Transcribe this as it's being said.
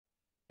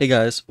Hey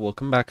guys,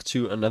 welcome back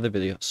to another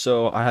video.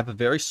 So I have a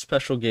very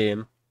special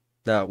game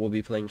that we'll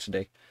be playing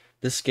today.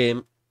 This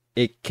game,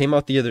 it came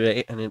out the other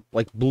day and it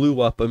like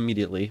blew up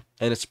immediately.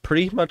 And it's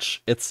pretty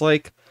much, it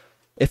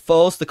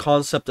follows the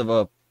concept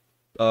of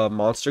a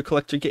monster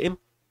collector game.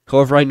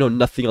 However, I know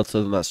nothing else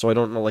other than that, so I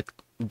don't know like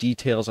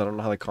details. I don't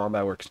know how the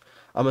combat works.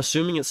 I'm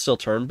assuming it's still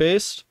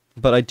turn-based,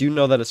 but I do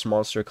know that it's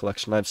monster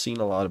collection. I've seen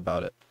a lot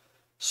about it.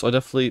 So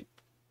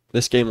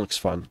this game looks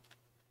fun.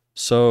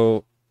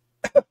 So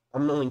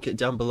I'm gonna link it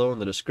down below in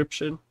the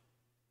description,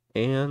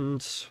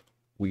 and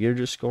we're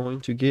just going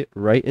to get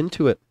right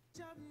into it.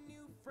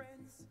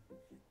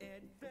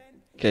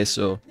 Okay,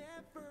 so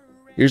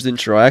here's the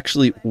intro. I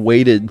actually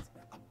waited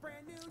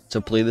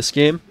to play this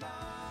game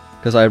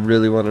because I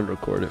really wanted to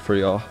record it for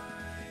y'all.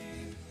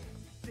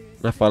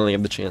 And I finally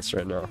have the chance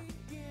right now.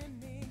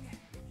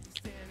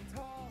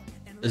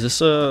 Is this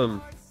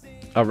a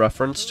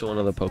reference to one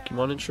of the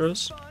Pokemon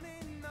intros?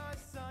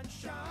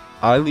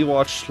 I only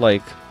watched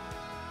like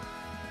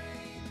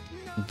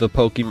the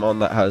Pokemon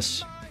that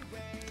has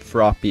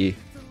Froppy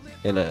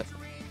in it.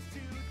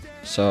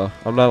 So,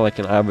 I'm not like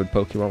an avid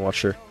Pokemon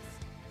watcher.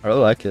 I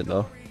really like it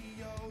though.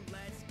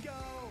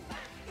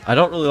 I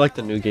don't really like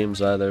the new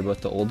games either,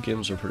 but the old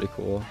games are pretty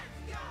cool.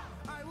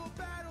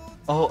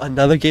 Oh,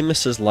 another game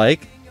this is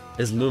like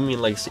is Lumion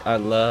Legacy. I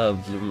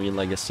love Lumion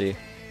Legacy.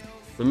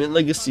 Lumion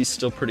Legacy is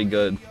still pretty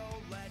good.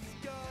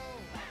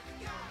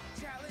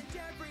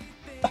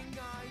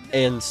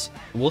 And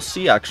we'll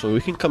see actually,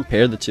 we can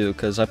compare the two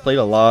because I played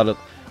an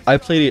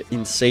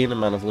insane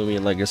amount of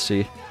Lumion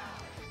Legacy.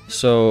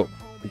 So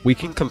we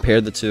can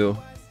compare the two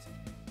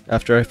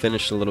after I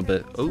finish a little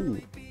bit. Oh.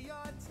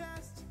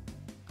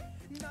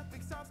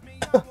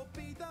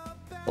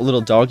 A little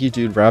doggy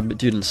dude, rabbit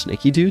dude, and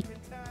snaky dude.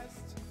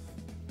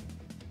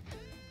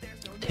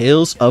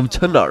 Tales of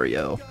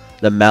Tanoria,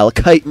 the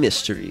Malachite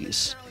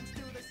Mysteries.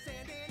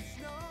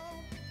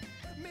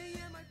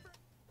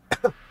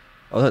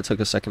 Oh, that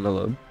took a second to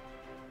load.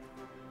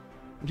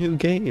 New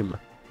game.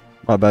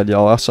 My bad,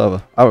 y'all. I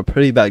have a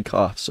pretty bad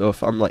cough, so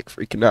if I'm like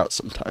freaking out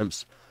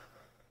sometimes,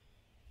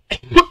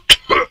 I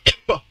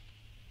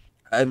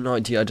have no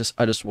idea. I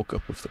just woke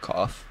up with the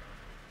cough.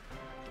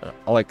 It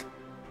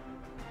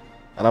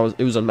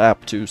was a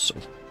nap too. So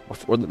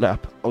before the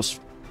nap, I was.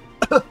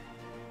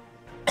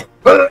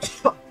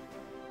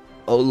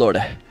 Oh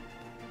lord.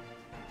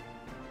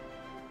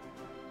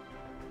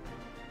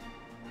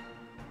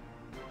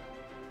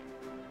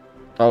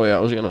 Oh yeah, I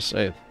was gonna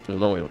say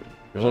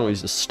there's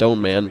always this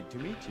stone man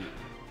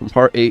from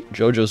part 8,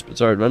 JoJo's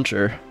Bizarre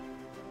Adventure.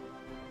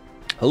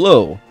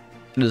 Hello,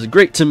 it is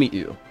great to meet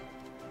you.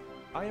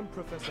 I am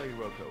Professor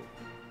Iroko,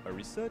 a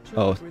researcher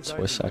Oh, who it's resides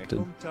voice in my acted.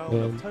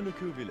 hometown of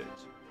Tanuku Village.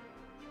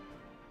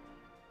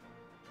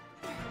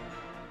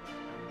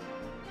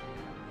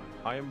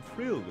 I am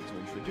thrilled to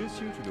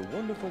introduce you to the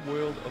wonderful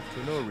world of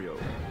Tanorio.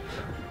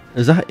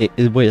 Is that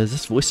wait? Is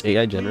this voice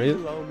AI Please generated?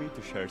 allow me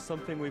to share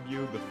something with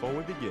you before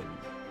we begin.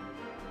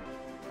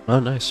 Oh,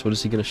 nice. What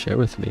is he gonna share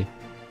with me?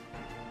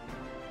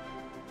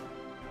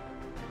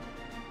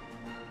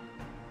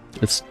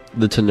 It's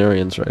the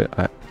Tanurians,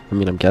 right? I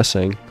mean, I'm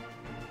guessing.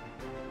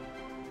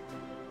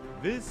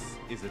 This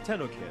is a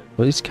Tanoken,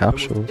 What are these the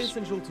capsules? most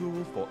essential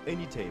tool for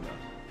any tamer.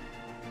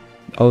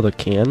 Oh, the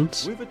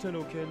cans? With a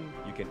Tanoken,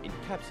 you can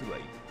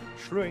encapsulate,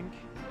 shrink,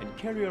 and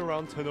carry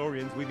around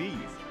Tanorians with ease.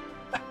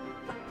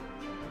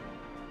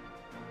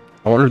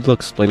 I wanted to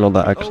explain how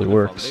that We actually owe the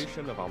works.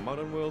 foundation of our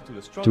modern world to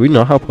the strong Do we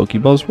know how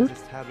connection Pokeballs Tanorians work?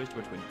 established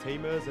between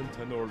tamers and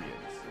Tanorians.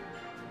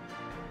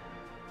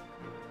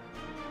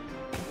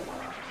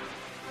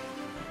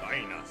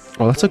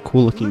 Oh, that's a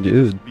cool looking Look at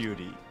this dude.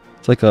 beauty.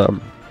 It's like a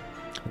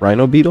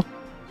rhino beetle.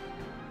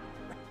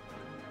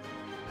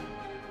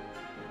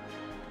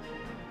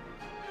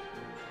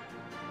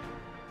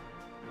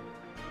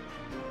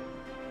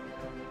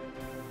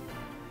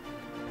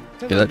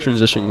 Yeah, that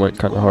transition went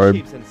kinda All hard.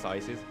 shapes and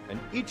sizes, and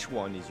each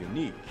one is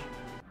unique.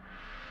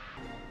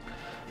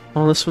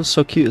 Oh, this one's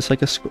so cute. It's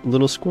like a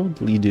little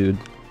squirrely dude.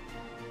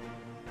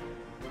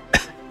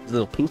 He's a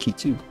little pinky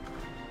too.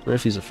 I wonder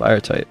if he's a fire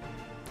type.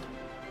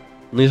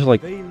 And these are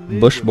like They live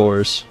bush with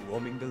boars. us,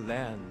 roaming the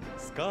land,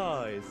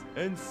 skies,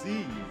 and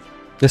seas.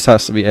 This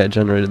has to be AI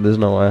generated. There's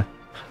no way.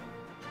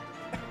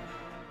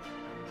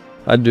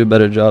 I'd do a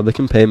better job. They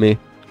can pay me.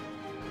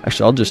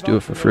 Actually, I'll just do it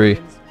Without for free.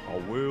 Tanorians, our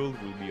world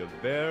will be a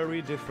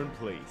very different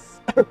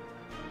place.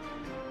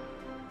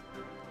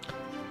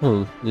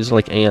 Oh, these are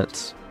like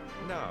ants.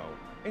 Now,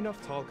 enough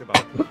talk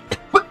about me.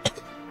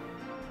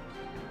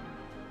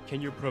 Can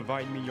you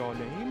provide me your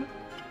name?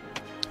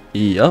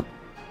 Yup.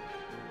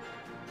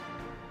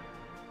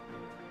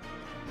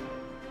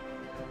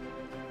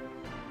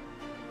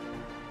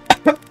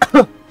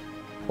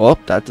 Well,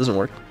 that doesn't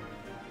work.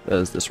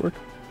 Does this work?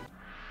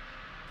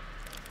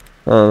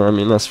 I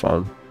mean, that's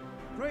fine.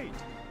 Great!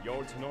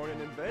 Your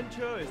Tenorian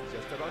adventure is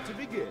just about to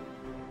begin.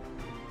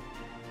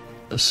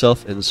 A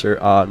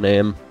self-insert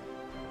name.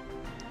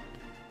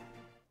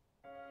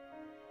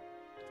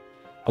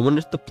 I wonder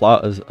if the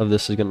plot of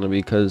this is gonna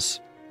be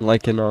because,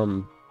 like in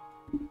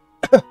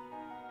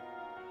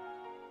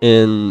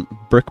in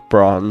Brick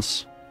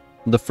Bronze,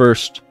 the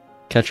first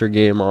catcher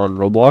game on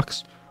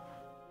Roblox,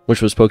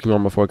 which was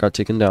Pokemon before it got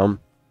taken down.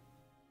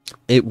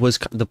 It was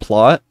the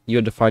plot. You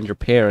had to find your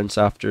parents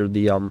after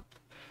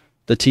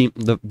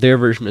their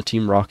version of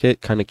Team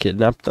Rocket kind of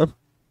kidnapped them.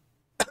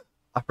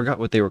 I forgot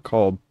what they were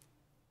called.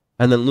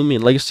 And then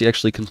Lumion Legacy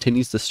actually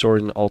continues the story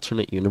in an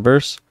alternate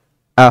universe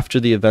after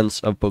the events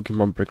of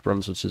Pokemon Brick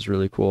Bronze, which is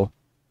really cool.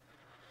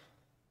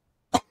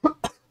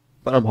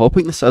 But I'm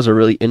hoping this has a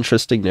really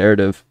interesting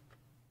narrative,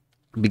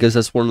 because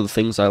that's one of the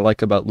things I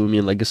like about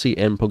Lumion Legacy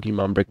and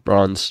Pokemon Brick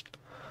Bronze.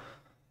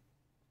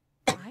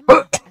 I'm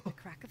up at the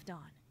crack of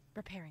dawn,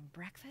 preparing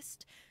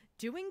breakfast,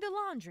 doing the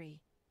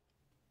laundry.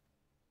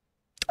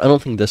 I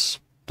don't think this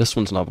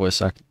one's not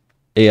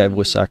AI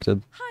voice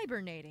acted.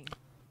 Hibernating.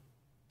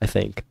 I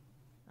think.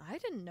 I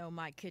didn't know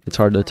my kid. It's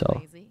hard to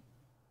tell. Lazy.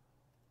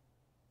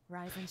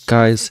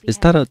 Guys, is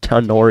that a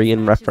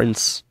Tanorian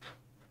reference?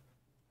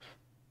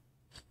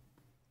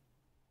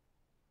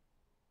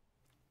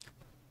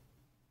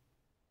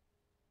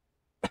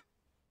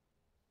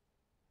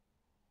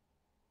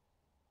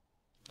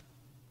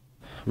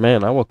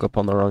 Man, I woke up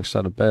on the wrong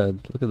side of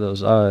bed. Look at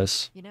those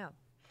eyes. You know,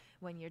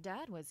 when your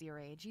dad was your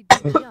age, you'd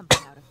be jumping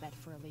out of bed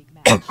for a league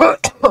match.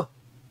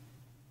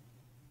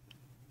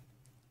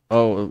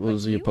 Oh, it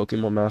was the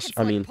Pokemon Master.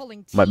 I mean,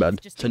 my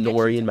bad.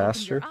 Tanorian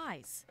Master. Now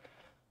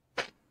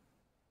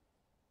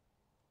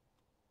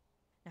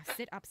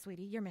sit up,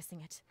 sweetie. You're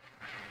missing it.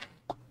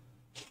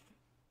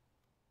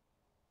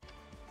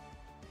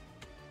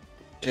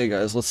 Okay,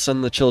 guys, let's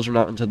send the children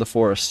out into the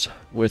forest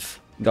with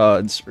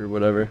gods or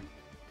whatever.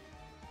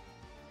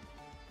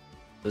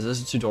 Is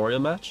this a tutorial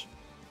match?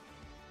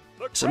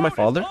 Is it my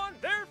father? On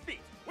their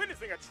feet,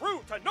 witnessing a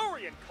true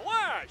Tanorian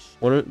clash.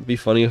 Wouldn't it be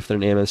funny if their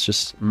name is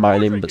just my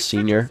name but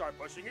senior? Are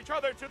pushing each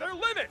other to their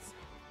limits,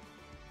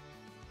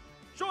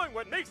 showing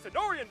what makes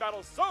Tanorian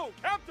battles so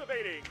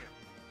captivating.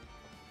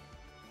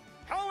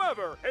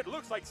 However, it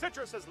looks like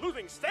Citrus is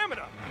losing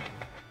stamina.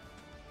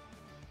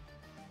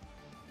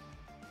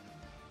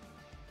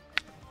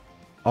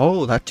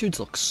 Oh, that dude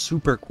looks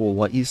super cool.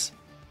 What, he's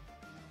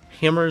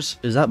hammers?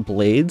 Is that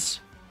blades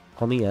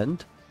on the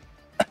end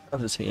of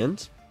his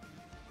hands?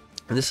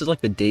 And this is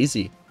like a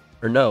daisy,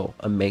 or no,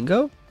 a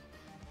mango?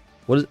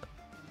 What is it?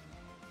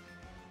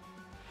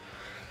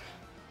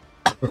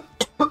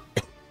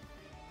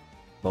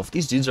 Both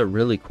these dudes are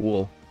really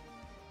cool.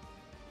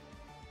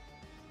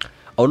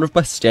 I wonder if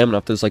by stamina,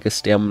 if there's like a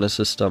stamina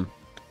system,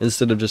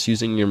 instead of just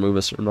using your move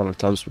a certain amount of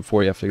times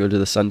before you have to go to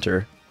the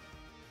center.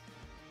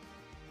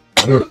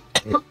 And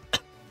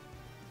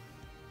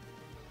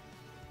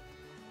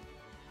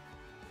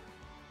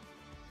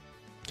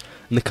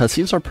the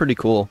cutscenes are pretty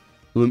cool.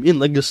 Lumion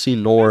Legacy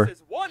nor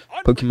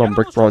Pokemon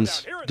Brick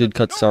Bronze did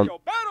cutscenes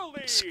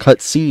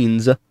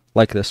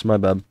like this, my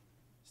bad.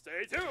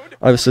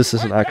 Obviously this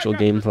isn't actual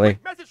gameplay.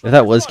 If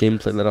that was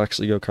gameplay, that'd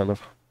actually go kind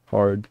of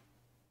hard.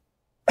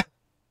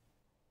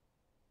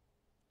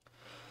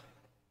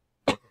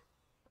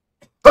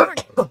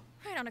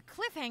 Right on a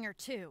cliffhanger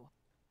too.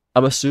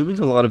 I'm assuming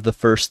a lot of the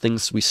first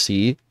things we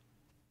see,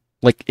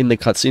 like in the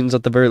cutscenes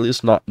at the very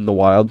least, not in the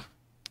wild,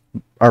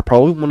 are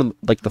probably one of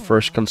like the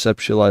first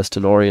conceptualized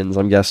Tanorians,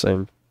 I'm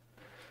guessing.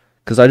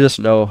 Because I just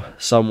know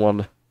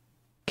someone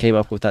came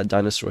up with that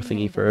dinosaur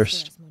thingy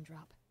first.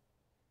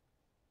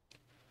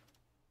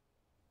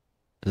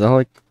 Is that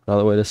like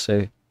another way to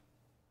say,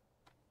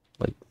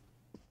 like,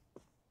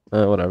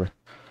 whatever.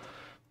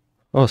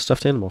 Oh,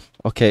 stuffed animal.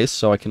 Okay,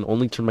 so I can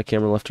only turn my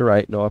camera left to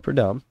right, no up or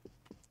down.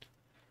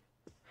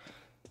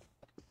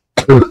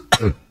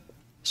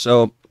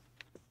 So,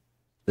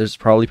 there's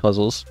probably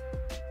puzzles.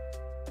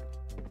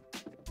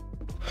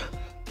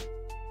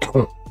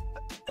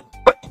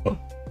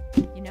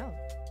 You know,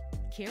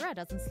 Kira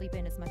doesn't sleep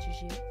in as much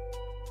as you.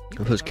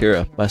 Who's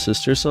Kira? My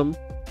sister, some?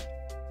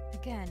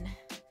 Again,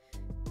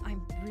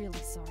 I'm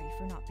really sorry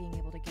for not being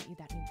able to get you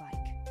that new bike.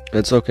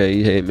 It's okay,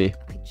 you hate me.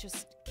 I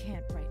just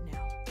can't right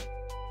now.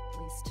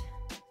 At least,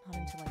 not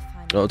until I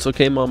find. No, it's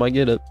okay, Mom, I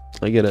get it.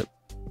 I get it.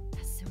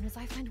 As soon as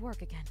I find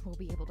work again, we'll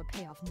be able to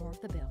pay off more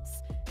of the bills.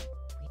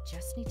 We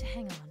just need to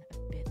hang on a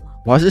bit longer.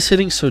 Why is this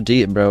hitting so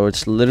deep, bro?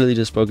 It's literally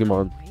just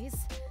Pokemon. Anyways,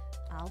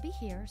 I'll be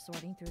here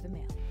sorting through the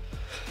mail.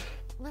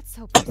 Let's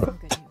hope there's some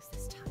good news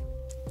this time.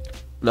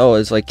 No,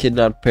 it's like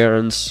kidnapped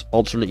parents,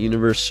 alternate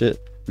universe shit.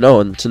 No,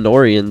 and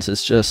Tanorians,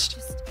 it's just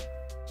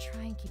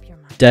try and keep your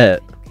mind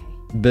debt, okay?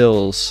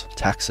 bills,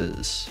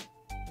 taxes.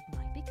 It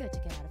might be good to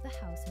get out of the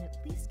house and at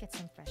least get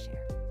some fresh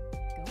air.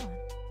 Go on.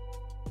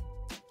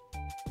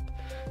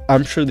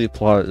 I'm sure the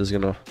plot is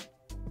gonna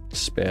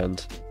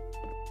expand.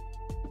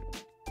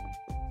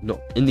 No,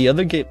 in the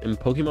other game, in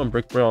Pokemon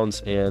Brick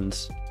Bronze and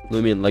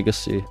Lumion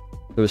Legacy,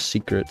 there was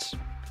secrets.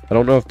 I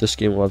don't know if this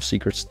game will have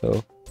secrets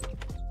though.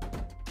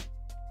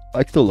 I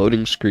like the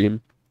loading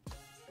screen.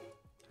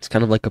 It's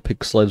kind of like a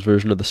pixelized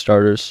version of the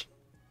starters.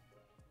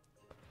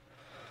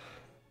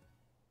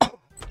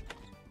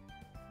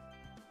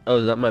 Oh,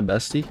 is that my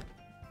bestie?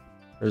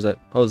 Or is that...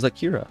 Oh, is that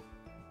Kira?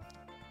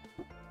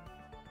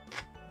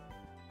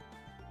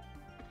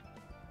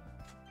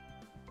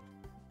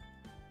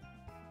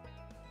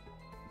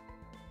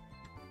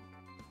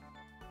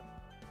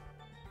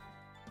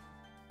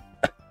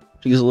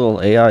 She's a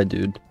little AI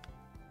dude.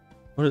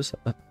 What is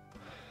that?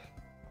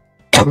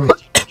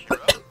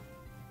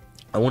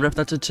 I wonder if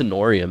that's a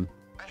Tenorian.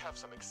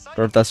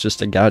 Or if that's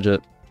just a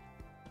gadget.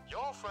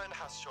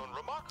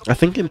 I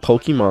think in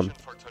Pokemon,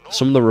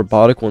 some of the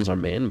robotic ones are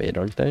man-made,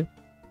 aren't they?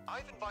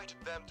 I've invited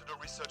them to the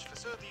research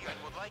facility and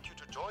would like you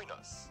to join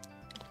us.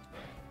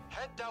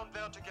 Head down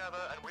there together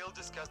and we'll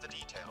discuss the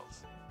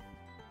details.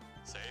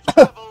 Safe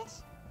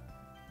travels.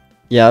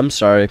 Yeah, I'm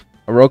sorry.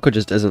 Oroka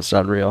just doesn't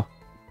sound real.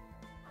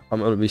 I'm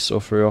gonna be so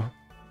for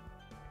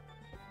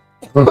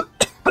real.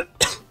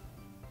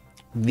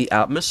 The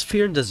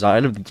atmosphere and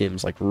design of the game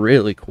is like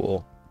really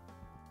cool.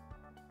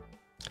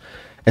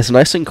 It's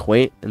nice and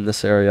quaint in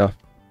this area.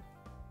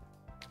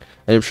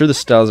 And I'm sure the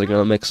styles are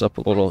gonna mix up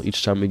a little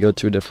each time we go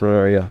to a different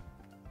area.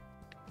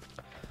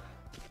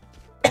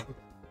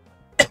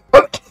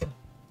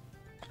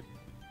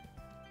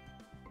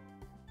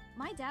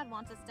 My dad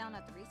wants us down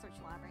at the research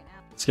lab right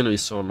now. It's gonna be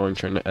so annoying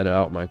trying to edit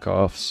out my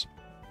coughs.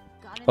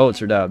 Got Oh, any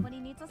it's your idea dad. What he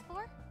needs us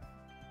for?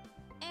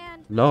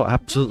 And No,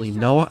 absolutely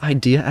no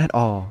idea at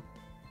all.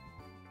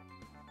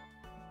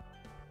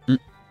 all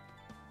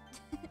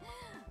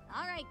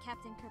right,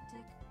 Captain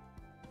Cryptic.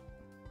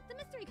 The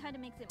mystery kind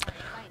of makes it more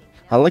exciting.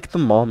 You I know? like the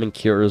mom and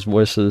Kira's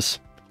voices.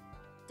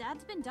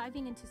 Dad's been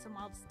diving into some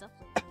wild stuff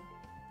lately.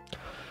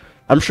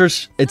 I'm sure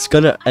it's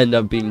gonna end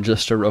up being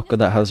just Oroka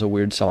that has a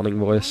weird sounding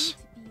voice.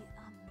 Going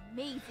to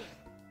be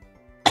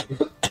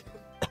amazing.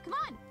 Come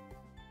on.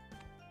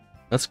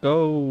 Let's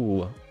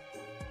go.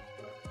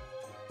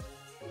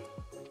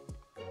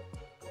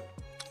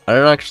 I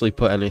didn't actually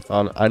put any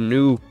thought. I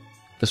knew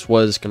this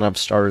was gonna have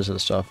stars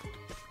and stuff.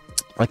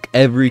 Like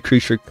every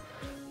creature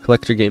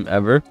collector game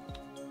ever.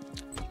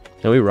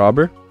 Can we rob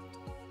her?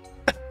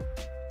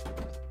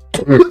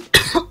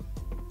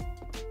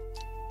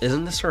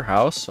 Isn't this her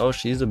house? Oh,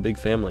 she's a big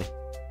family.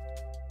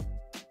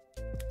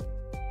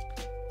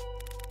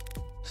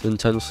 It's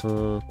intense.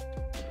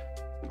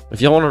 If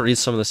y'all want to read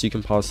some of this, you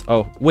can pause.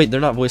 Oh, wait, they're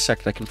not voice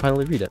acted. I can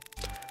finally read it.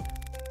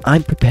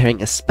 I'm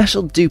preparing a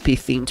special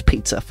Doopy-themed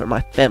pizza for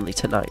my family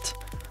tonight.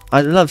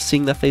 I love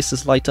seeing their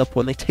faces light up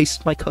when they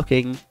taste my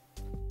cooking.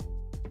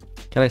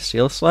 Can I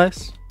steal a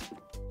slice?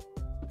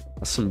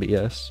 That's some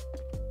BS.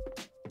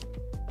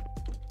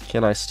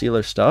 Can I steal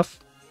her stuff?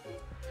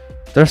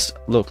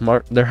 Look,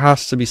 Mark, there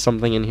has to be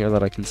something in here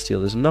that I can steal.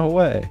 There's no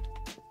way.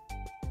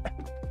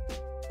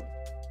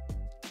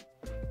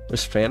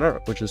 There's fan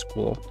art, which is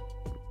cool.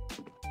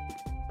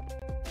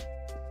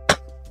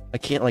 I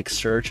can't, like,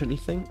 search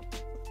anything.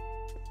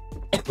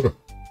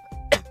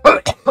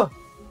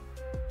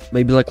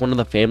 Maybe, like, one of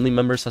the family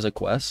members has a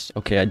quest?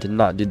 Okay, I did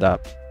not do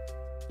that.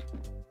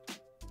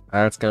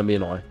 That's gonna be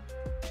annoying.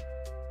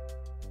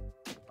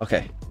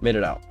 Okay, made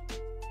it out.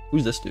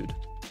 Who's this dude?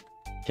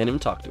 Can't even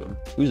talk to him.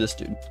 Who's this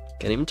dude?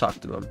 Can't even talk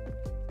to him.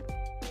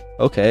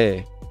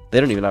 Okay. They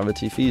don't even have a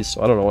TV,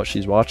 so I don't know what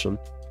she's watching.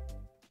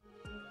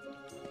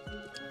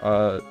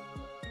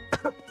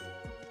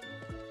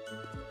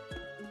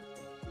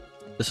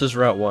 This is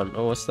Route 1.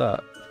 Oh, what's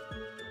that?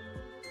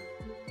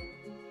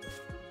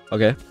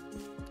 Okay.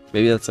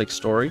 Maybe that's like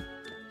story.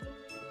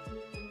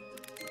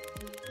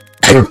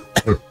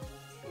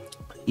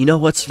 You know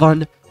what's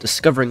fun?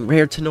 Discovering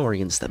rare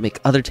Tenorians that make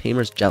other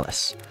tamers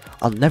jealous.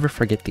 I'll never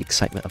forget the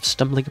excitement of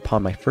stumbling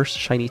upon my first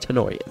shiny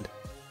Tenorian.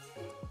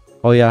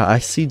 Oh yeah, I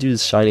see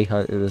dudes shiny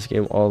hunt in this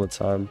game all the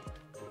time.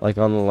 Like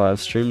on the live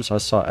streams, I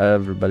saw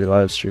everybody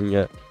live streaming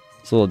it.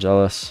 It's a little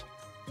jealous.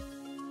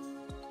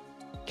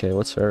 Okay,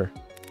 what's her?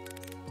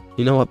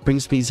 You know what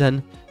brings me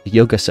zen?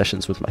 Yoga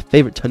sessions with my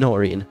favorite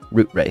Tenorian,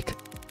 Root Rake.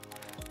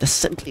 They're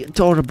simply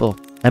adorable,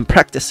 and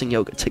practicing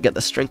yoga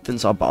together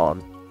strengthens our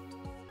bond.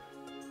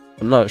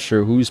 I'm not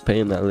sure who's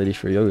paying that lady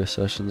for yoga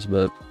sessions,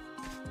 but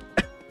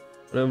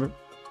whatever.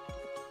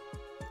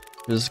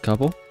 There's a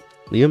couple.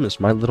 Liam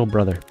is my little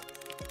brother.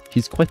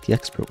 He's quite the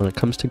expert when it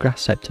comes to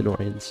grass-type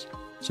Tenorians,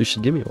 so you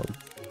should give me one.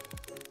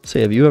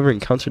 Say, have you ever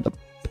encountered a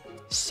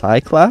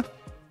Psyclaf?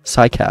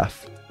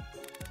 Psycaf.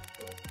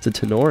 It's a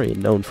Tenorian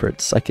known for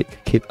its psychic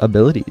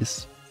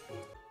abilities.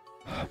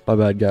 My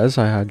bad, guys.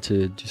 I had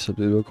to do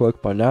something real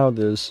quick. By now,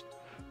 there's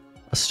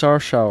a star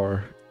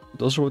shower.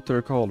 Those are what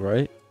they're called,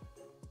 right?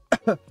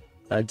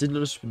 I did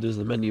notice there's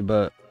the menu,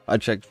 but I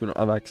checked. We don't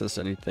have access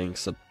to anything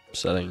except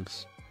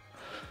settings.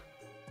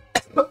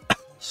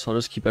 So I'll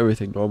just keep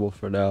everything normal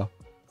for now.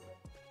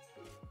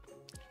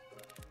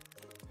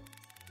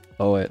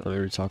 Oh wait, let me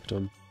re-talk to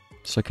him.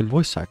 So I can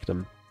voice act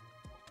him.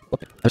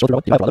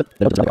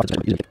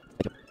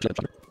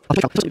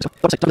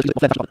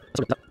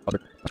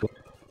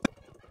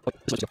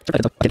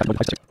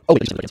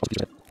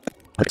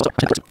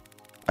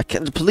 I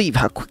can't believe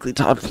how quickly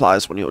time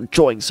flies when you're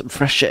enjoying some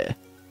fresh air.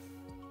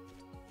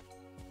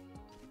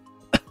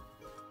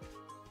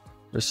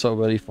 There's so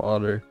many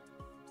fodder.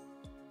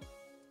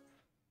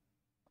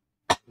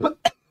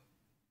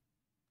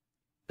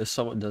 If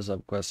someone does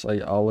have quests,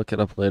 I'll look it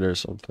up later or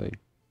something.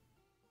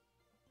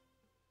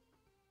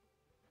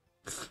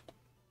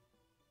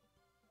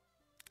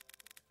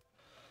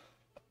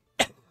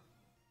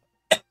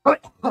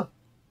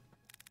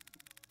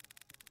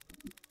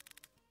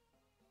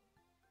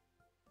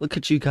 Look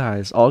at you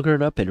guys, all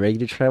grown up and ready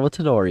to travel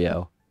to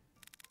Norio.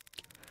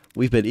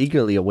 We've been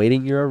eagerly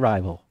awaiting your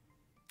arrival.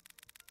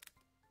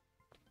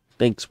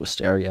 Thanks,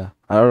 Wisteria.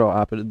 I don't know what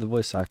happened in the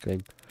voice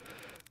acting.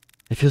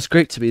 It feels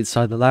great to be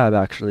inside the lab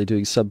actually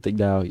doing something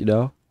now, you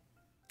know?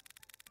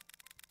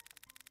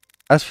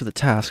 As for the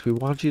task we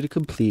want you to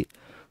complete,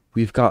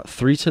 we've got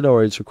 3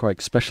 Tenorians requiring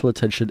special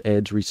attention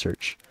and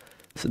research.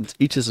 Since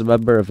each is a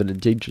member of an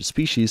endangered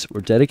species, we're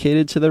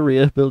dedicated to their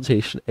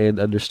rehabilitation and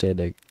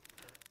understanding.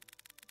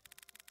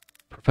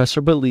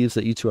 Professor believes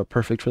that you two are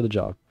perfect for the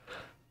job.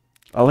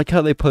 I like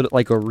how they put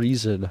like a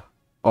reason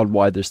on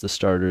why there's the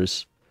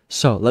starters.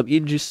 So, let me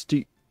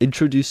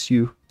introduce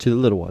you to the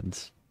little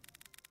ones.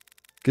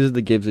 Because in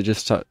the games they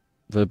just taught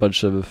a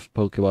bunch of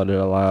Pokemon in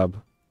a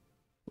lab.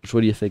 Which,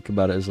 what do you think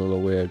about it, is a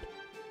little weird.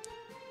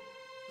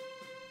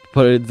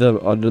 Putting them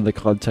under the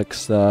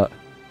context that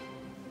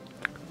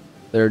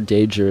they're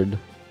endangered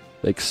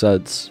makes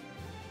sense.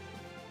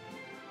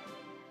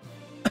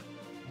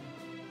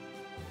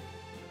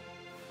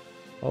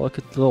 Oh, look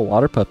at the little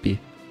water puppy.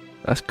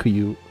 That's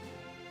cute.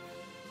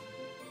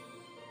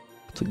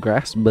 It's a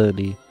grass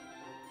bunny.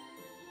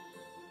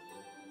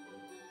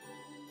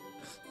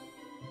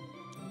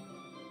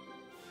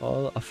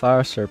 Oh, a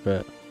fire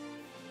serpent.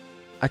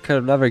 I could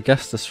have never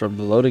guessed this from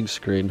the loading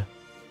screen.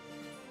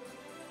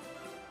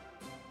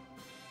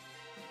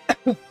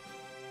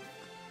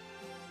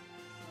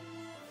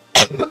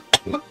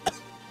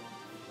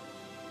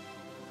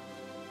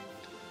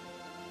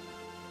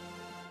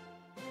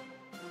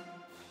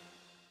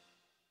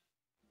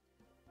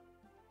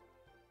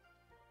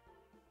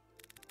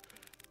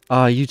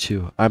 Ah, you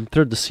two. I'm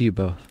thrilled to see you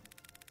both.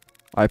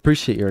 I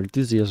appreciate your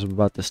enthusiasm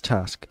about this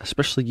task,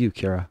 especially you,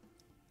 Kira.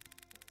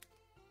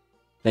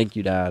 Thank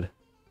you, Dad.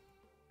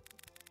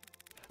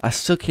 I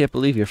still can't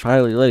believe you're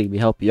finally letting me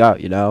help you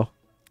out, you know?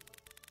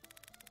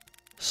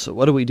 So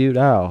what do we do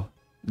now?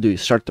 Do we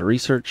start the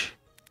research?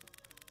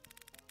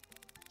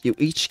 You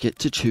each get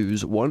to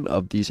choose one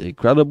of these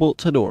incredible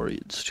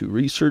Tenorians to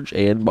research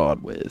and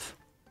bond with.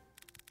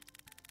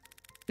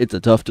 It's a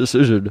tough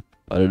decision,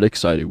 but an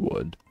exciting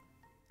one.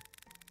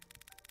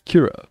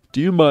 Kira,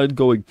 do you mind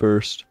going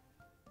first?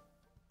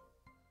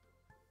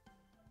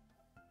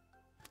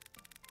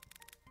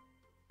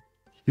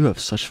 You have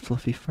such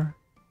fluffy fur.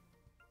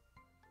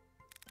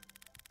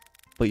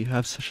 But you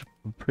have such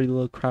a pretty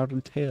little crown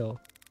and tail.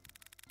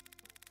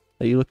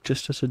 And you look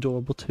just as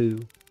adorable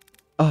too.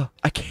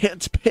 I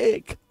can't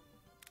pick!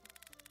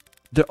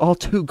 They're all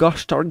too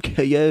gosh darn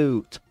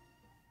cute!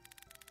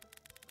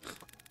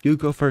 You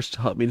go first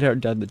to help me narrow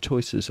down the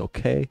choices,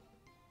 okay?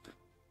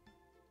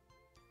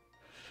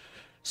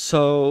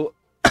 So,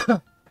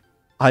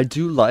 I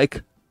do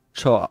like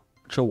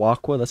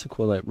Chihuahua, that's a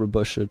cool name,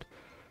 Rebushed.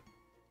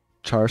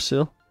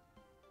 Charsil.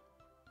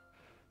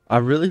 I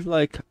really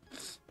like,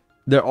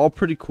 they're all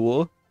pretty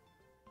cool,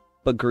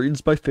 but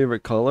green's my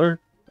favorite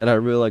color, and I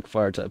really like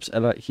fire types,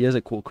 and he has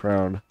a cool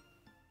crown.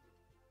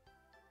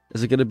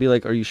 Is it gonna be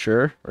like, are you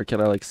sure? Or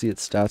can I like see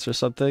its stats or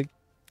something?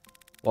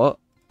 Well,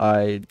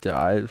 I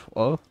died.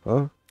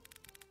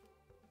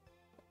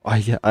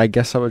 I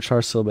guess I'm a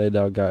Charsil main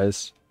now,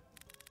 guys.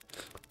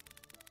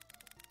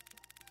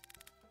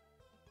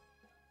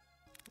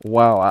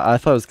 Wow, I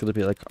thought it was gonna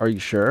be like, are you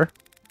sure?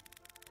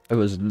 It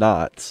was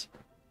not.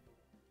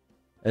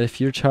 And if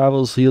your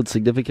travels yield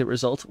significant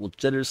results, we'll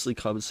generously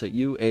compensate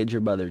you and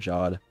your mother,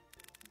 John.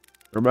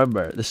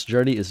 Remember, this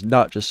journey is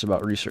not just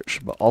about research,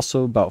 but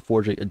also about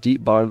forging a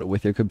deep bond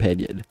with your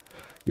companion.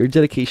 Your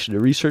dedication to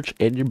research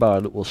and your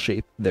bond will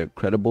shape their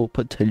incredible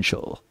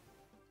potential.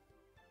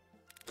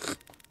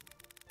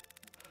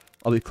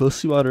 I'll be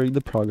closely monitoring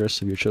the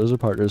progress of your chosen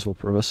partners while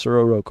Professor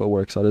Oroko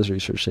works on his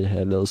research and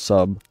handles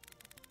some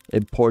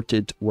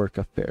important work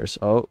affairs.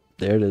 Oh,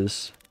 there it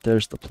is.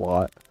 There's the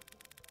plot.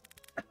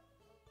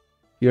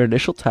 Your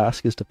initial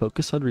task is to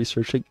focus on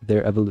researching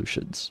their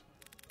evolutions.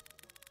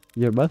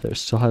 Your mother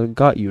still hasn't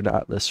got you an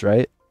atlas,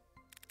 right?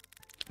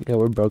 Yeah,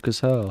 we're broke as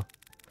hell.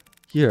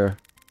 Here,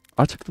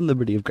 I took the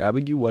liberty of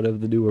grabbing you one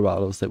of the newer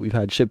models that we've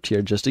had shipped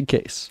here just in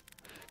case.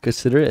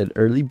 Consider it an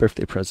early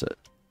birthday present.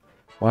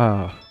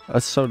 Wow,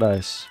 that's so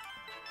nice.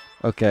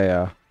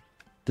 Okay,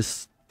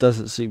 this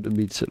doesn't seem to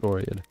be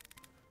Tanoria.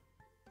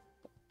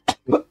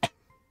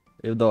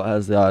 Even though it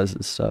has the eyes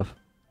and stuff.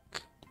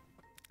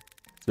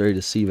 It's very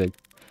deceiving.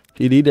 If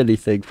you need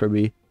anything from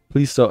me,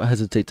 please don't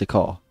hesitate to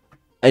call.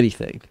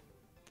 Anything.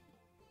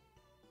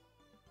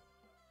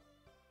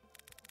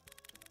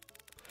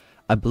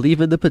 I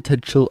believe in the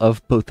potential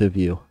of both of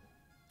you.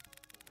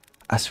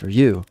 As for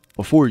you,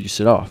 before you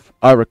set off,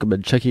 I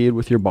recommend checking in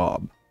with your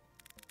mom.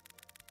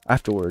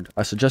 Afterward,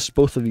 I suggest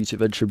both of you to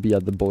venture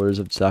beyond the borders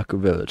of Tsaku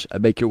Village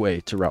and make your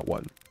way to Route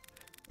 1.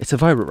 It's a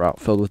vibrant route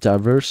filled with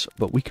diverse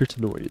but weaker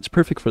Tenorians,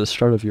 perfect for the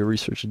start of your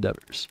research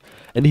endeavors.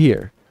 And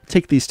here,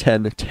 take these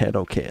 10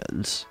 Tano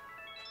cans.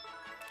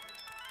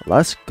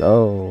 Let's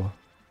go.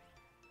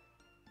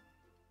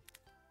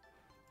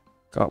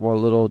 Got more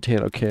little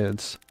Tano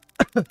cans.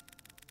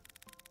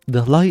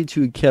 They'll allow you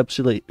to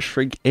encapsulate,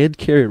 shrink, and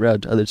carry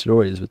around to other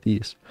Tenorians with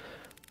these.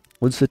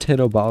 What's the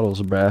Tano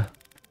bottles, bruh?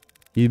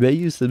 You may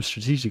use them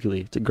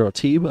strategically to grow a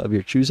team of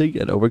your choosing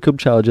and overcome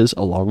challenges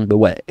along the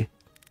way.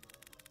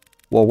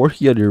 While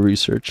working on your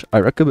research, I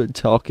recommend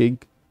taking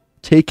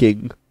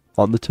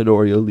on the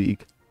Tanoria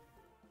League.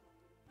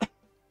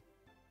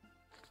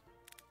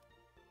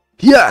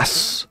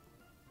 Yes!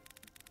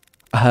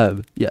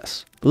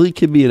 Yes. The league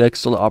can be an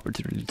excellent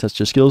opportunity to test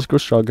your skills, grow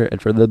stronger,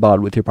 and further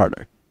bond with your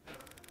partner.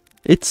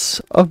 It's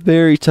a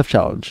very tough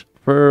challenge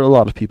for a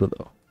lot of people,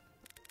 though.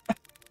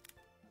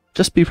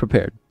 Just be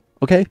prepared,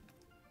 okay?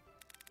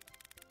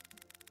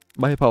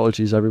 My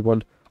apologies,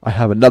 everyone. I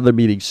have another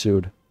meeting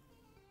soon.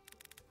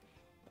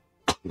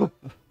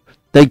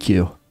 Thank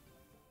you.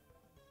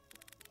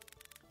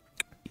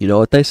 You know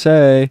what they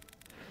say.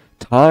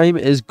 Time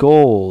is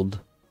gold.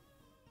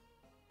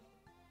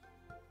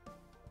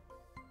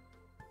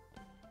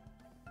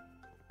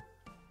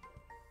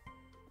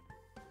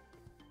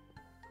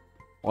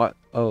 What?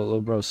 Oh,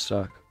 little bro's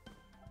stuck.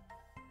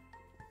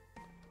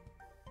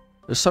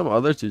 There's some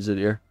other dudes in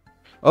here.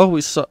 Oh,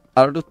 we saw.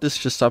 I don't know if this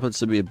just happens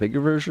to be a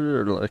bigger version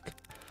or like.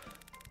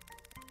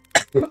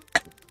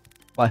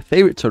 My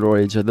favorite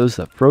Tanorians are those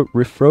that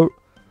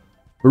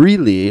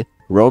freely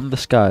roam the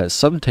skies.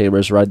 Some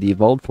tamers ride the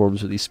evolved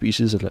forms of these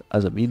species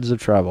as a means of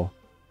travel.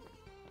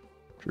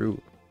 True.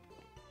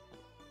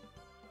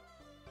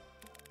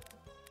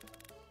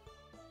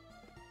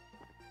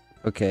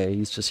 Okay,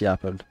 he's just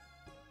yapping.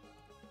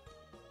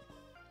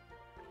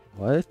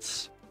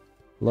 What?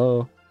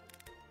 Hello?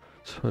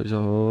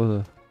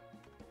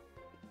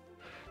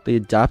 They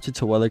adapted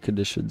to weather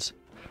conditions.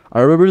 I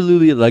remember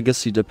Lily and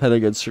Legacy,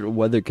 depending on certain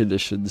weather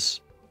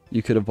conditions,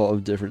 you could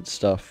evolve different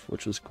stuff,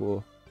 which was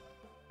cool.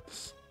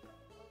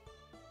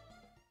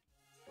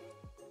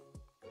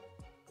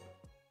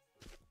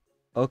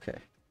 Okay.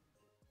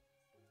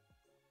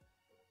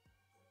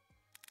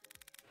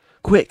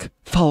 Quick,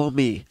 follow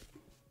me.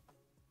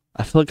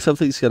 I feel like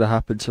something's gonna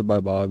happen to my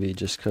mommy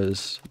just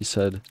because you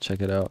said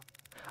check it out.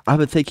 I've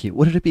been thinking,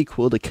 wouldn't it be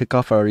cool to kick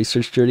off our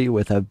research journey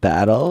with a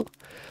battle?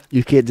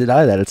 You can't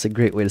deny that it's a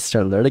great way to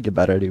start learning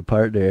about our new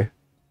partner.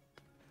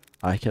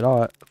 I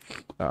cannot.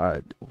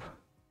 I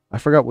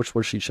forgot which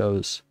one she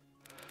chose.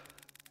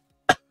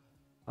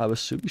 I'm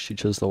assuming she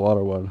chose the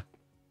water one.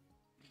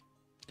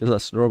 Because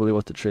that's normally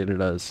what the trainer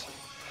does.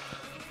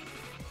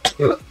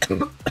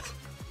 It's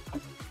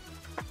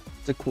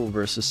a cool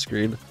versus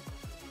screen.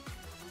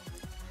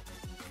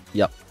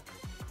 Yep.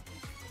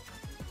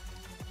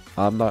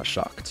 I'm not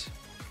shocked.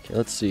 Okay,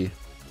 let's see.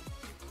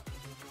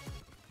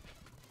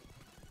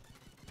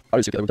 I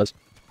don't see what everyone does.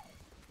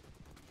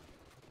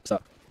 What's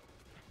that?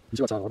 You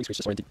see what's on the screen,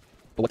 just orienting.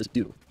 But what does it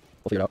do?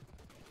 We'll figure it out.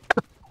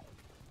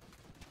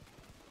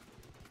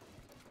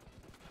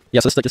 Yeah,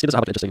 so this game doesn't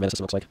have an interesting mana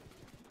system, looks like.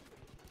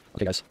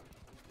 Okay, guys.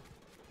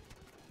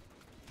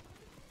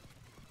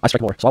 I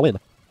strike more, so I'll win.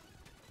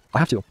 I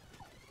have to. And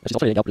she's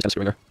alternating out, but it's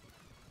kind of screwing her.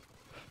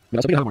 I mean, I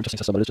was hoping to have a more interesting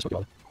system, but it's just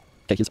Pokemon.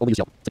 Okay, he's only used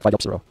Yelp. It's like 5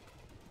 Yelps in a row.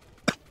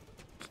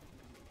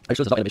 I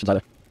sure there's not animations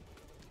either.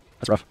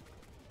 That's rough.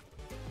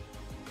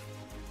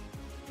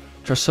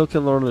 Trussil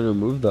can learn a new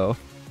move, though.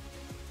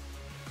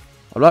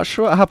 I'm not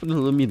sure what happened to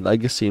Lumi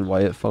Legacy and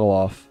why it fell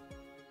off.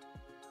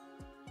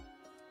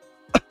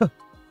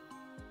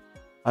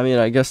 I mean,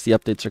 I guess the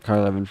updates are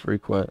kind of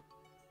infrequent.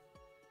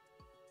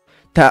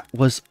 That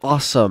was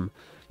awesome.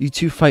 You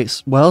two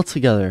fight well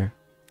together.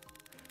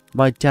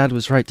 My dad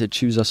was right to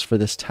choose us for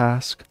this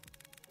task.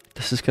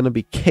 This is gonna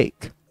be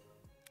cake.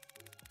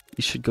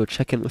 You should go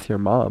check in with your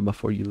mom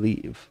before you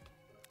leave.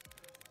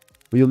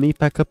 We'll meet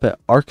back up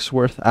at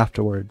Arksworth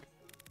afterward.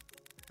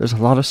 There's a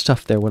lot of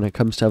stuff there when it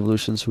comes to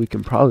evolution, so we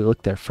can probably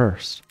look there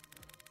first.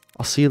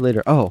 I'll see you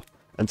later. Oh,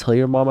 and tell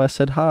your mom I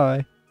said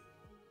hi.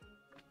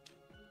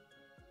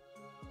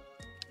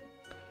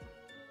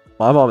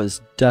 My mom is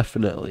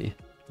definitely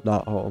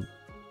not home.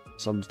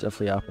 Something's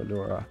definitely happened to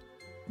her.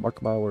 Mark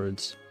my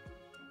words.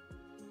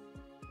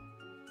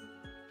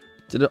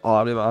 Did it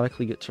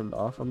automatically get turned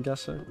off, I'm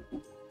guessing?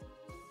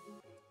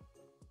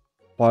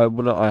 Why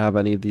wouldn't I have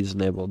any of these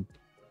enabled?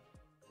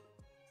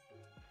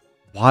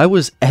 Why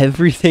was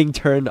everything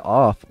turned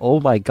off?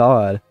 Oh my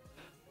god.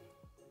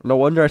 No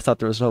wonder I thought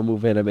there was no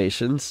move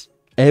animations.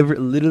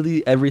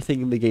 Literally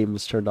everything in the game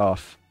was turned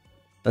off.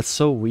 That's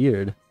so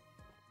weird.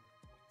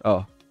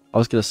 Oh, I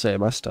was gonna say,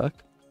 am I stuck?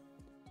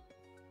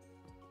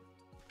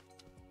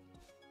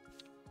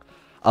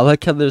 I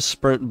like how there's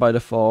sprint by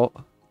default.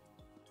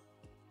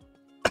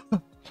 I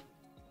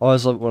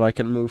always love when I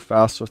can move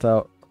fast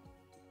without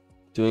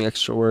doing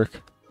extra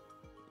work.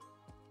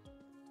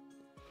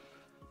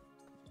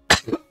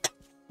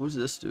 Who's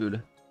this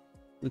dude?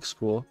 Looks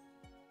cool.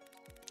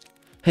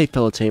 Hey,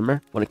 fellow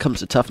tamer. When it comes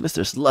to toughness,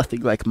 there's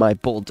nothing like my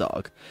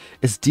bulldog.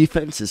 Its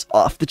defense is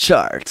off the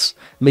charts,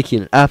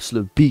 making an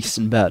absolute beast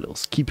in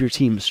battles. Keep your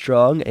team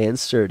strong and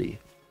sturdy.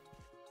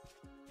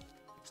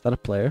 Is that a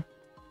player?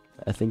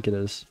 I think it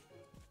is.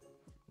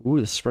 Ooh,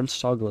 the sprint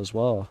toggle as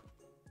well.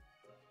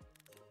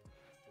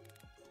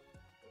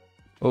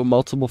 Oh,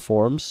 multiple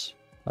forms.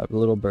 A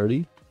little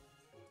birdie.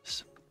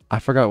 I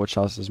forgot which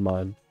house is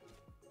mine.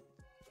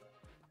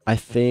 I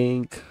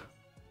think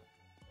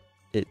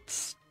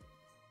it's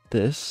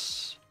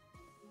this.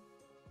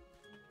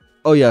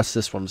 Oh yes,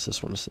 this one.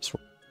 This one. This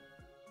one.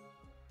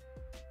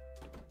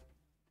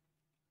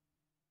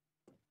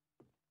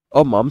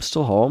 Oh, Mom's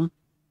still home?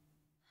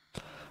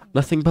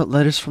 Nothing but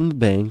letters from the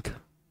bank.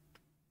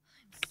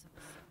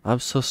 I'm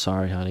so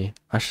sorry, honey.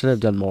 I should have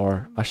done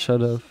more. I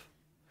should have.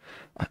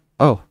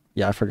 Oh,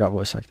 yeah, I forgot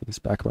voice acting's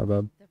back, my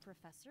bad. The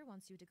professor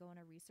wants you to go on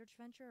a research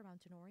venture around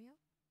Tanoria?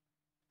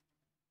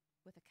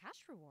 With a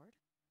cash reward?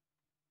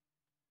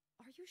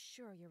 Are you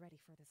sure you're ready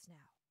for this now?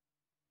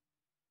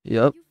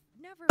 Yep.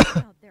 You've never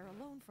been out there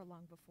alone for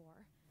long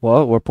before.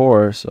 Well, we're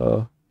poor,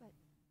 so. But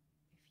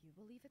if you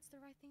believe it's the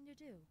right thing to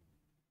do,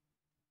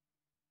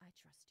 I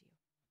trust you.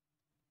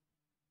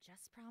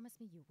 Just promise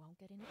me you won't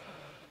get into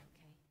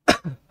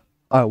trouble, okay?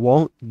 I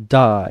won't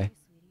die. Okay,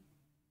 sweetie.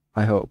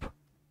 I hope.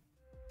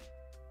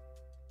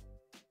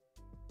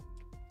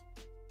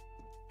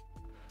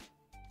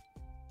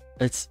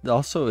 It's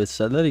also, it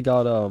said that he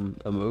got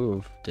a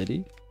move, did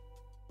he?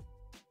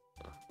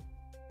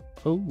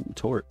 Oh,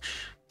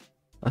 torch.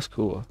 That's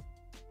cool.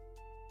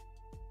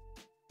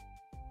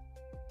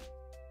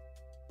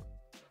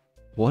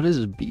 What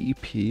does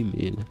BP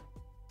mean?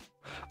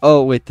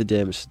 Oh, wait, the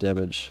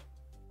damage.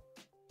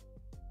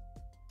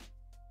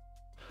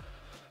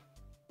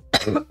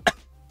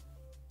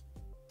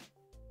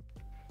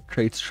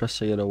 Traits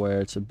trusting and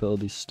aware, its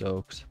ability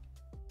stoked.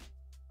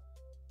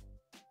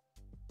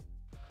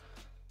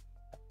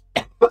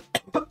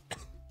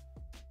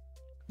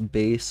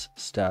 Base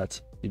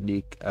stats,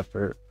 unique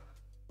effort.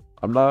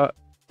 I'm not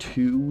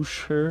too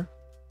sure.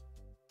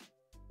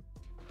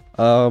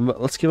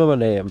 Let's give him a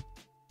name.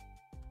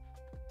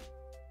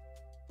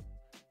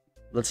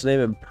 Let's name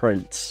him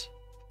Prince.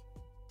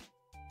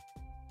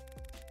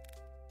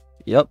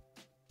 Yep.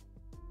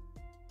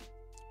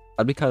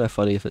 That'd be kind of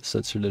funny if it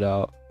censored it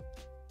out.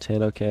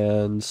 Tano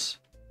cans.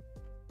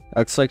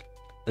 Looks like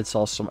it's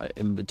also my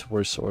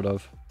inventory, sort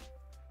of.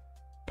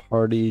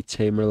 Party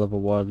Tamer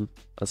level 1.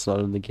 That's not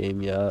in the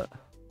game yet.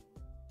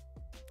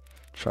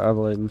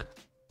 Traveling.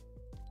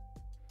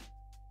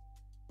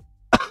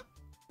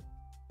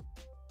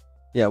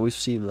 Yeah, we've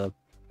seen them.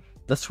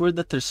 That's weird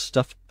that there's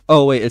stuff.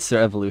 Oh, wait, it's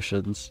their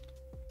evolutions.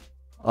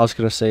 I was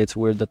gonna say it's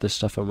weird that there's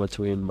stuff in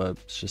between, but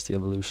it's just the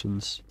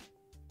evolutions.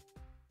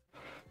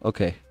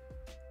 Okay.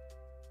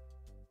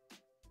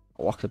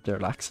 I walked up there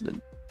an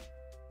accident.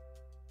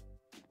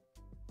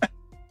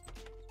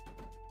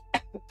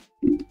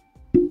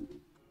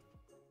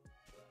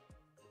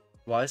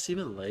 Why is he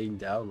even laying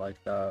down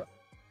like that?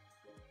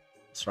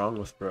 What's wrong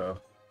with bro?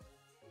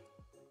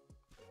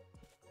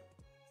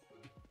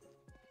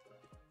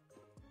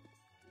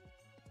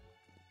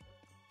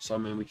 So I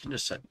mean, we can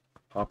just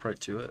hop right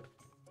to it.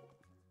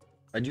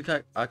 I do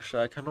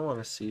actually. I kind of want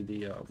to see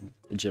the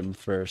gym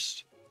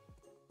first,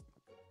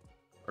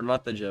 or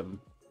not the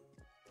gym,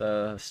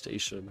 the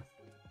station.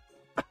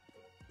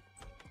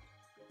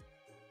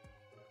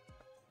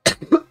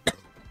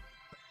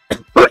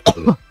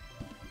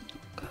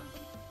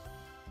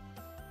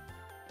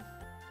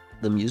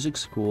 The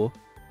music's cool.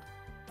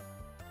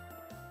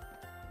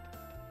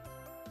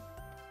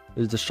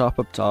 Is the shop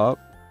up top?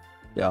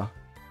 Yeah.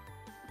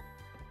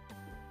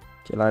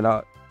 Can I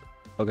not?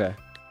 Okay.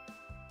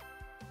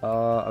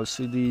 I'll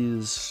see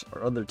these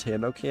are other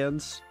Tano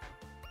cans.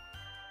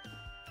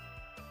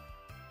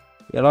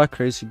 Yeah, not a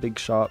crazy big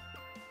shop.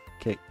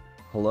 Okay.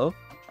 Hello?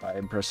 I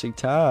am pressing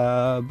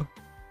tab.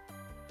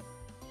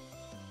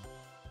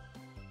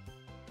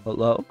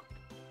 Hello?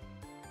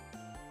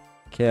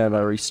 Can I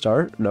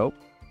restart? Nope.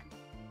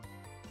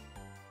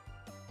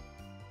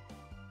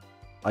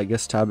 I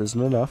guess tab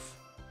isn't enough.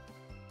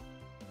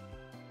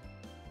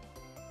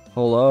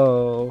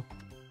 Hello?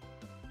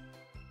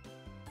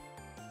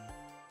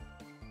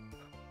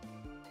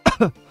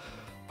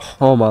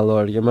 Oh my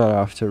lord, I'm gonna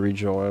have to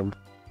rejoin.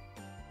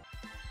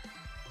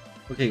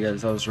 Okay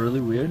guys, that was really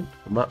weird.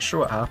 I'm not sure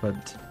what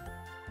happened.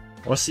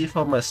 I wanna see if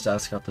all my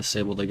stats got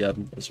disabled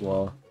again as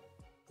well.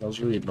 That was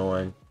really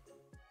annoying.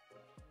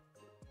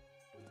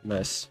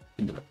 Nice.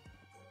 You did it.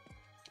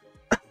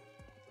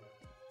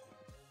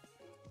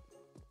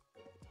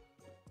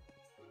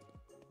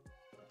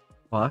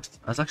 Wow,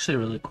 that's actually a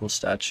really cool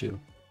statue.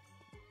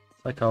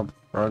 It's like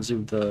reminds me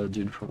of the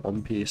dude from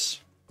One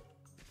Piece.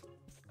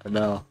 I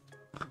know.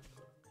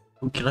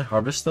 Ooh, can I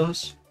harvest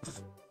those?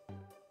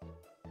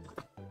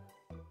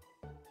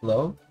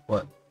 Hello?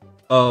 What?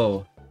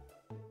 Oh.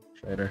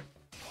 Trader.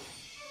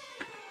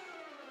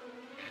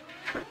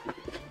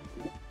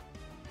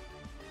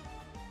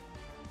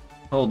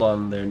 Hold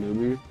on there,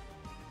 newbie.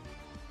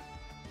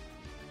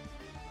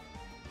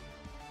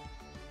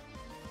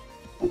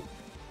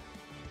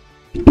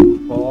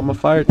 Well, I'm a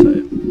fire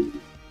type.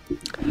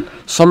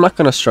 So I'm not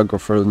gonna struggle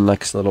for the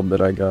next little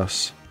bit, I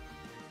guess.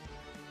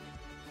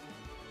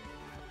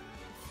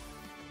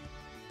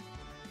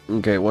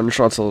 Okay, one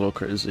shot's a little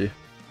crazy.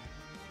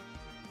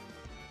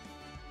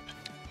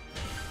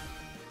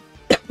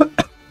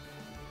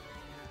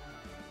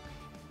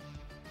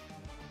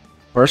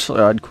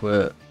 Personally, I'd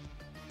quit.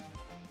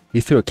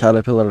 He threw a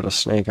caterpillar at a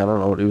snake. I don't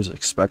know what he was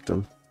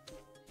expecting.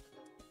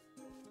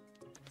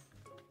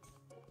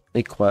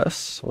 Any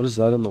quests? What is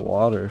that in the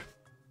water?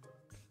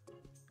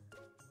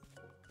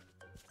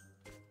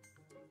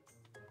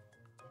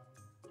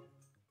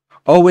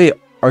 Oh wait,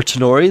 are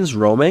Tanorians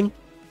roaming?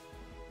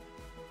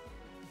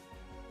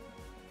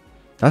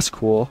 That's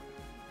cool.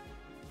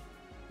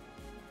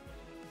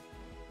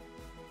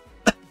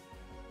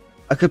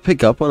 I could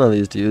pick up one of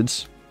these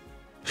dudes.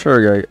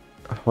 Sure, guy.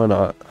 Why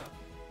not?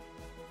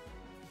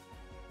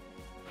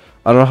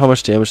 I don't know how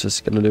much damage this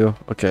is gonna do.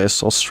 Okay,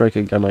 so I'll strike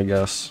again, I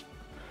guess.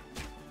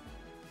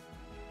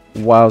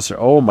 Wowzer.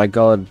 Oh my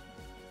god.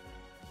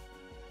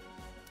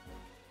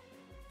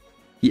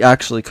 He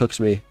actually cooked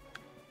me.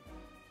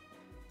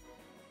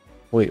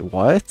 Wait,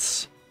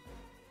 what?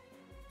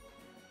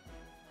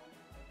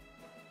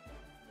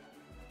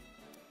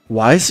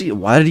 Why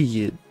did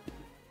he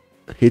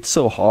hit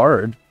so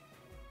hard?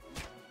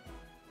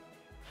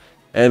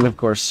 And of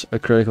course, a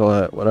critical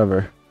hit,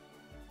 whatever.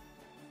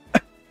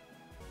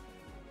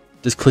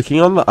 Does clicking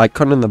on the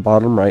icon in the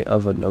bottom right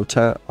of a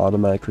notat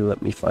automatically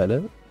let me fight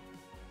it?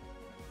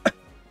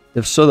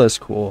 If so, that's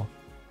cool.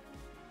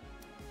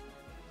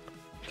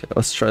 Okay,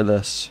 let's try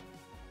this.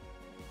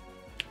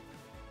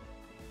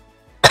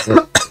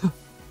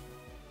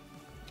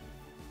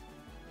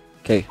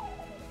 Okay.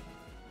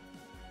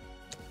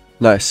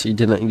 Nice, he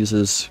didn't use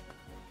his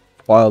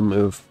wild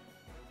move.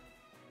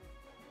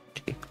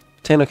 Okay.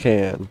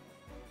 Tanocan.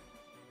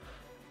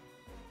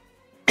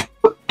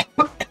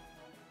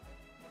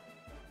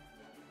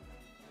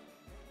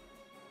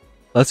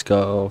 Let's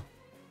go.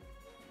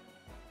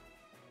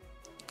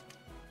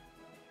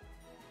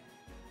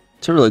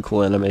 It's a really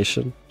cool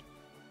animation.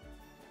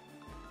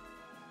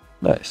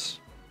 Nice.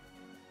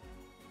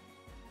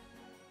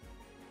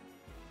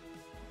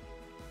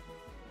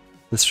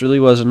 This really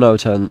was a no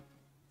 10.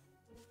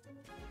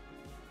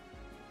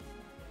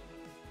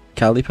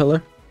 Cali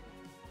pillar?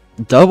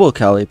 Double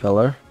Cali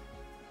pillar?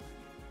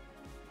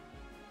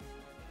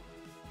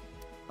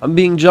 I'm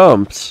being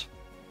jumped.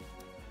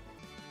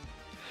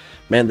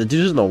 Man, the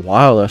dudes in the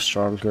wild are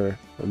stronger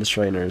than the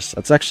trainers.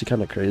 That's actually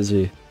kind of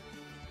crazy.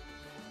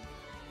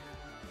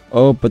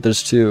 Oh, but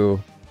there's two.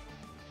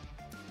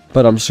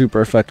 But I'm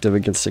super effective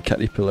against the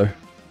Caterpillar.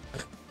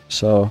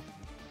 So.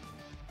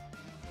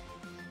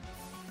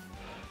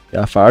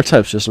 Yeah, fire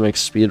types just make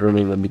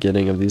speedrunning the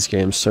beginning of these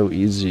games so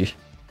easy.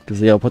 Because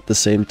they all put the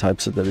same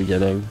types at the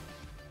beginning.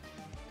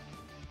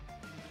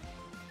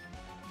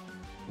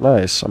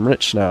 Nice, I'm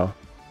rich now.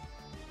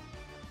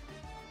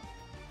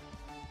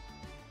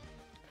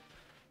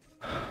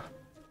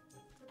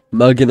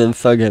 Mugging and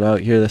thugging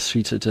out here the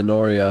streets of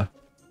Tanoria.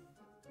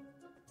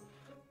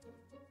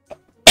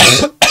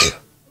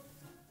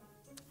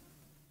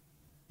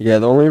 Yeah,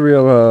 the only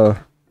real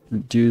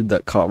dude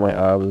that caught my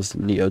eye was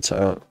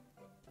Neotown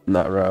in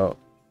that route.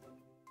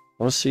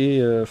 I want to see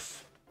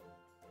if...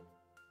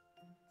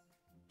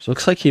 So it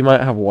looks like he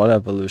might have one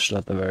evolution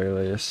at the very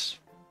least.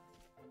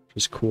 Which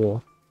is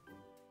cool.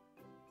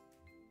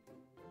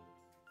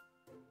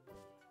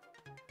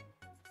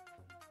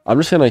 I'm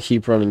just gonna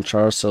keep running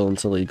Charcel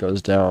until he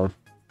goes down.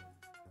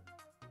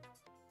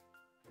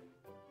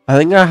 I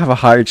think I have a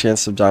higher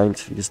chance of dying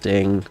to these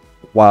dang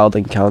wild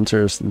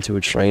encounters than to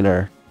a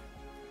trainer.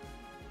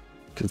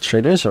 Because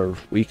trainers are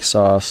weak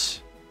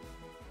sauce.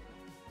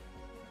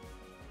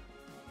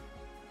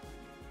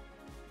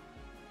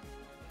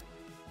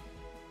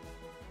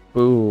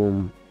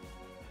 Boom.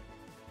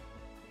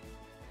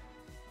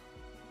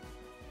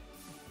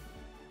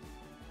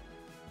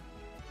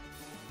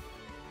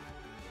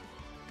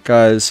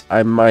 Guys,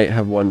 I might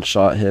have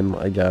one-shot him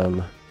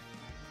again.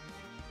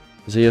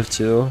 Does he have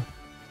two?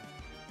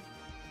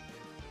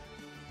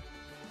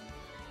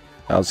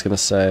 I was gonna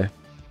say.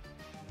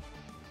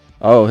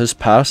 Oh, his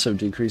passive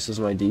decreases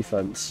my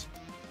defense.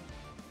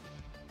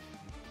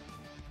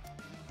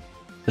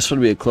 This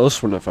would be a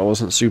close one if I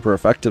wasn't super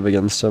effective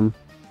against him.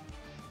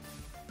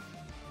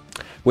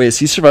 Wait, is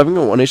he surviving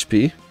on 1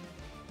 HP?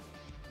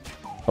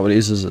 Oh, but he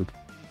uses a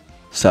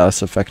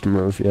status effect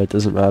move. Yeah, it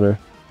doesn't matter.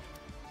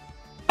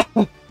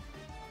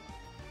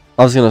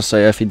 I was gonna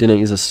say if he didn't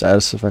use a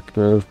status effect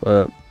move,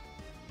 but...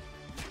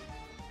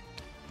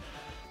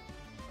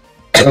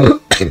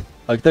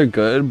 like, they're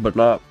good, but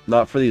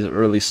not for these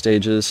early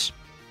stages.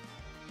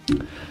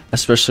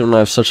 Especially when I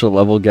have such a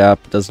level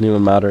gap, it doesn't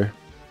even matter.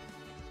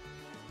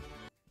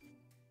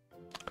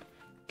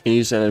 Can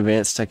use an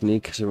advanced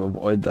technique to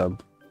avoid them.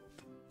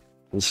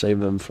 And save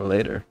them for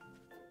later.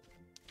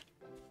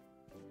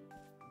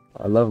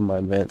 I love my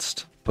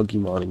advanced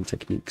Pokemoning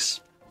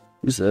techniques.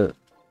 Who's it?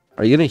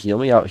 Are you gonna heal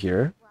me out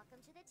here?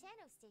 Welcome to the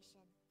Tano Station.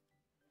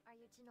 Are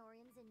you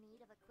Tenorians in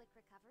need of a quick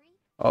recovery?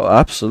 Oh,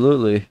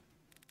 absolutely.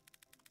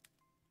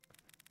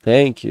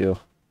 Thank you.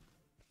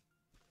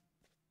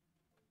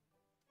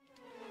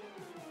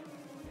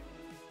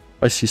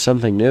 I see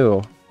something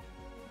new.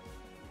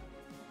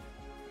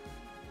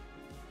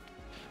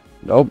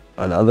 Nope,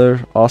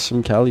 another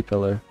awesome Cali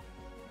pillar.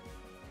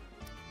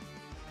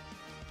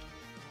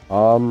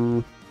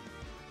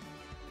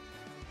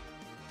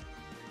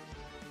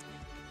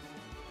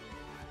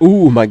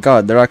 Ooh, my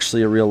god, they're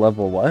actually a real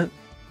level. What?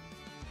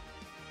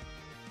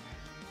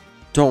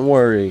 Don't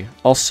worry,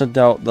 I'll send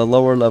out the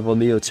lower level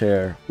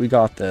Neoterror. We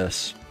got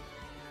this.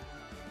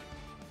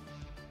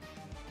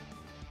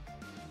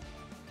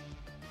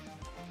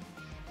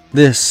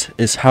 This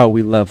is how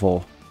we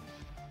level.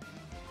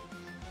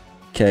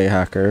 Okay,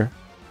 hacker.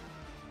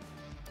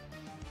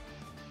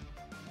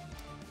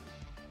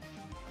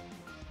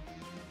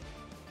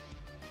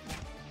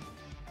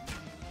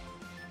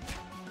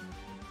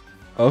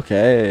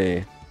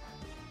 Okay.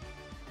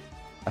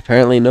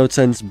 Apparently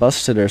No-10's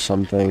busted or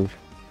something.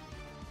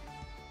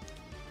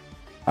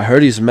 I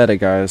heard he's meta,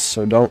 guys,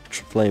 so don't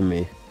blame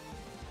me.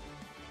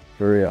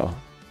 For real.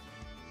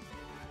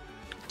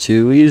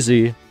 Too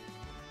easy.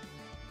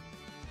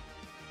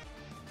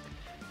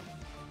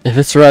 If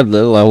it's Rad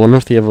Little, I wonder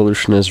if the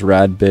evolution is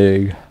Rad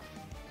Big.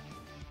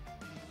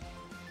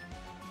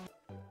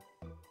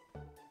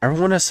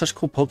 Everyone has such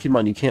cool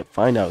Pokemon you can't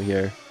find out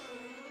here.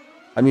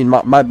 I mean,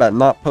 my bad,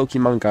 not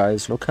Pokemon,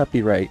 guys. No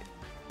copyright.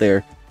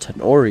 They're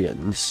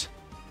Tanorians.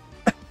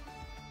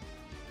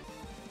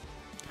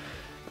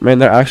 Man,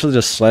 they're actually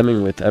just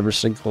slamming with every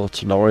single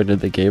Tanoria in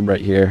the game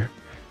right here.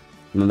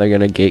 And then they're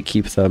gonna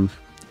gatekeep them.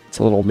 It's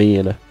a little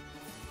mean.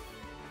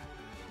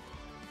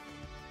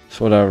 It's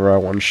whatever, I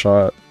one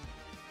shot.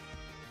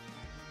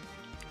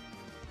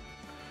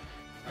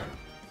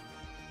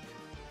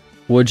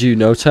 Would you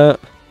know that?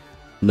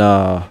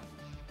 Nah.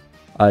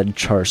 I'd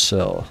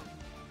Charsil.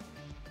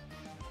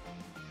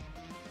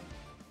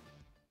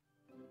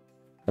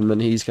 And then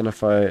he's gonna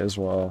fight as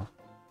well.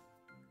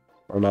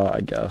 Or not,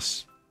 I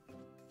guess.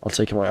 I'll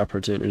take my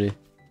opportunity.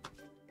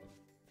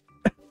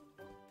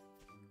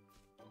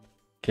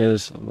 Okay,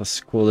 that's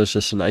cool. There's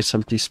just a nice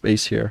empty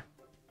space here.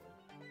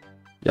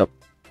 Yep.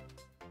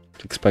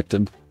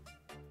 Expected.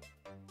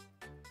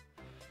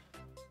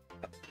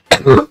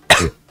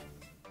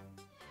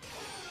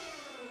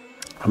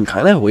 I'm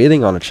kind of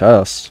waiting on a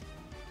chest.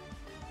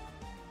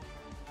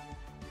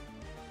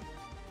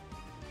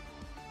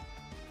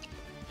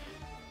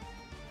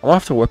 I'll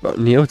have to whip out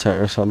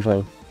Neotent or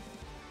something.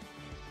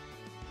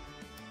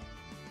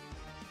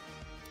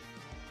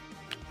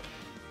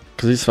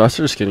 Because these fasts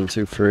are just getting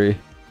too free.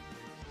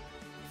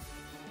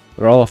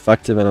 They're all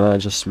effective and then I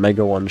just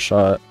mega one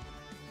shot.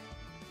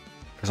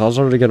 Because I was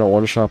already getting a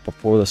one shot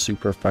before the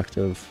super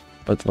effective.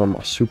 But then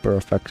I'm super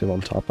effective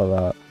on top of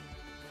that.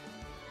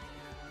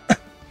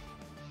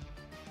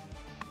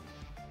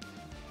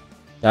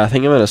 Yeah, I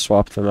think I'm going to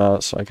swap them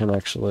out so I can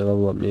actually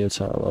level up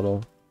Neotent a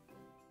little.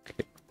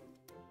 Okay.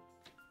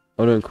 That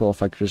would have been cool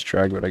if I could just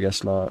drag, but I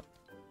guess not.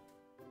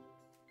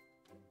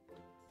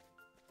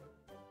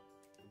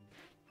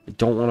 I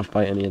don't want to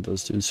fight any of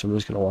those dudes, so I'm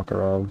just going to walk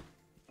around.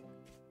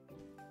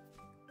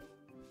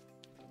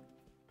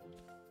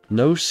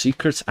 No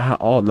secrets at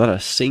all. Not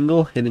a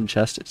single hidden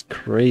chest. It's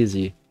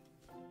crazy.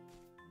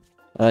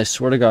 I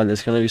swear to God,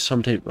 there's going to be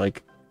some type,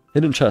 like,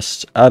 hidden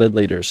chests added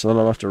later, so then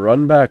I'll have to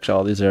run back to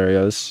all these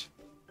areas.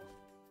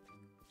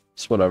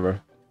 It's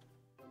whatever.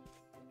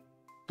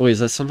 Wait, is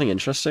that something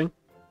interesting?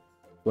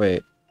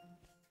 Wait.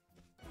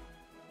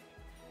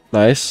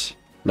 Nice.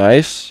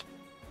 Nice.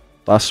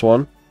 Last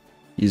one.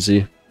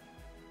 Easy.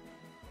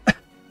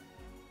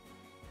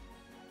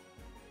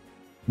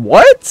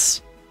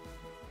 What?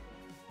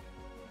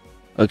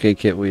 Okay,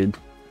 Kitweed.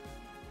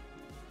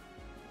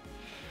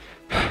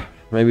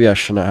 Maybe I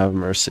shouldn't have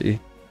mercy.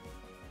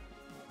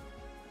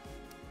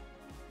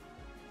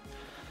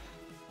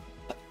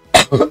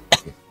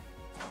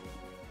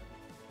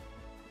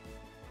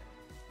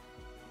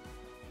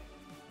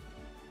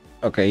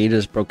 Okay, he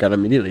just broke out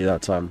immediately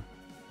that time.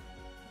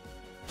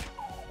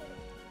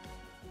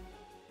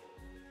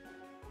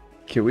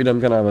 Kitweed, I'm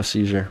gonna have a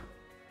seizure.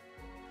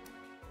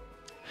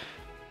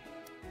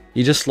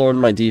 He just lowered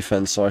my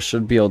defense, so I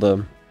should be able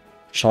to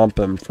chomp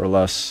him for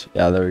less.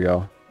 Yeah, there we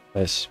go.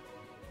 Nice.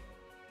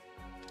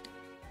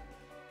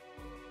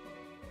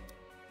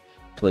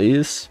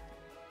 Please?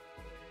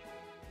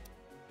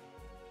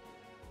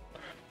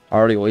 I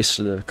already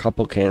wasted a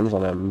couple cans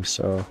on him,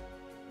 so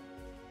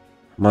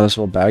might as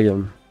well bag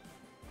him.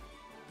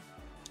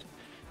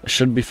 It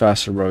should be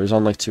faster, bro. He's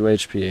on like 2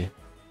 HP.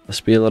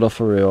 Let's be a little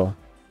for real.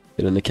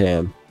 Get in the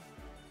can.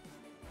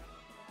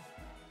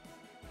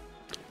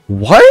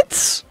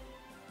 What?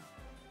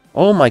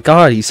 Oh my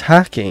God, he's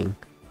hacking.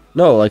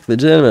 No, like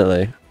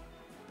legitimately.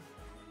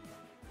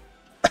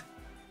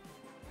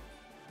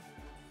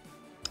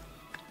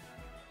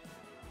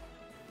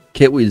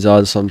 Kitweed's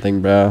on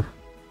something, bro.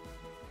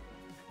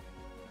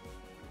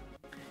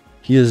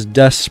 He is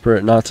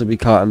desperate not to be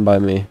caught by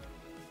me.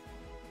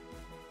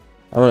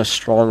 I'm gonna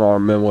strong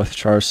arm him with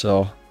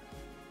Charsil.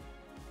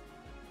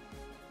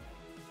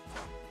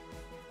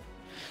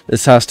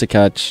 This has to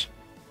catch.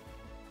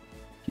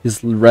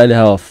 He's red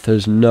health.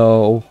 There's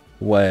no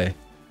way.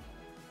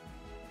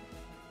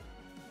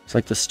 It's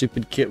like the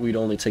stupid Kitweed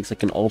only takes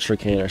like an ultra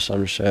cane or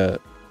some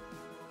shit.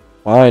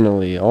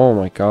 Finally. Oh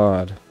my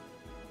God.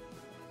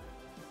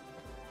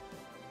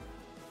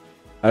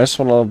 I just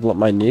want to level up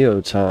my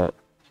Neotent.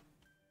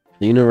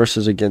 The universe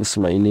is against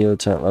my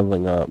Neotent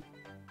leveling up.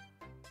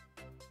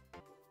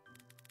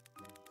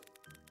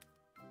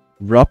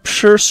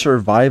 Rupture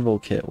survival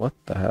kit. What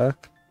the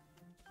heck?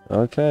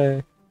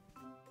 Okay.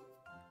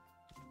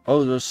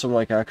 Oh, there's some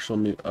like actual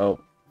new. Oh,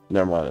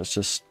 never mind. It's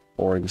just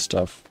boring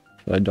stuff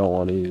that I don't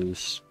want to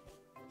use.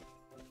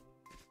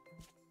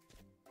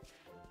 I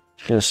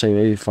was gonna say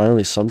maybe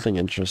finally something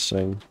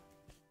interesting.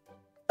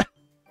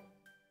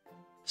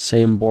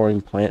 Same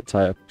boring plant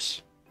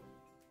types.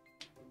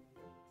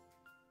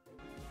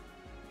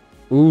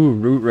 Ooh,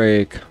 root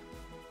rake.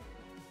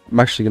 I'm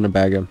actually gonna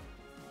bag him.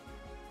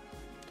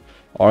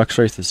 Oryx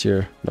Wraith is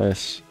here.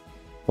 Nice.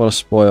 What a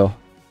spoil.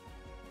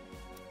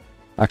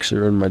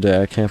 Actually ruined my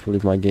day. I can't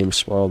believe my game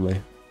spoiled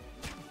me.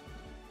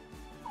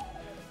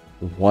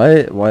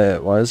 What?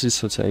 Why is he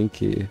so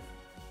tanky?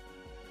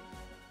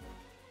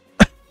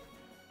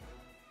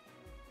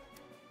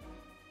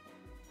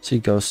 Is he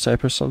ghost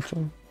type or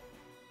something?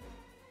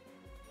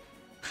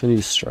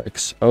 Infinity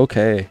strikes.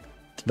 Okay.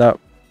 Did that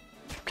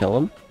kill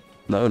him?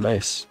 No,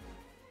 nice.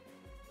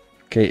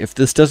 Okay, if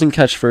this doesn't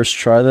catch first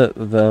try,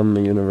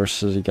 the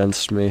universe is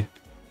against me.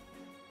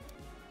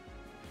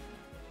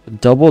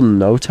 Double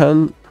no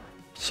 10?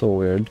 So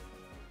weird.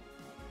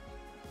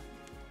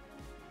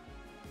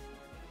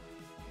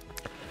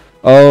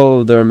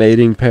 Oh, they're a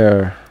mating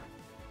pair.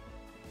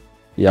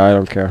 Yeah, I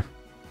don't care.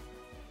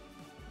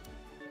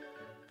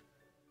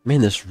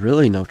 Man, there's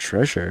really no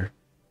treasure.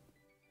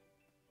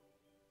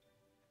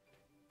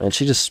 And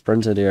she just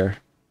sprinted here.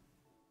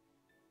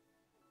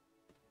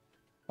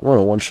 I want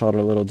to one-shot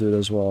her little dude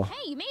as well.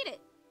 Hey, you made it!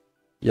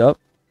 Yup.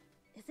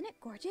 Isn't it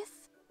gorgeous?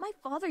 My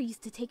father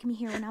used to take me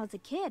here when I was a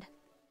kid.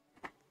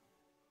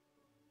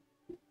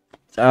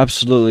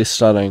 Absolutely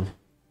stunning.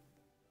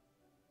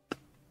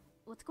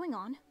 What's going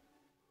on?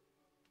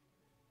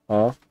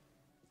 Huh?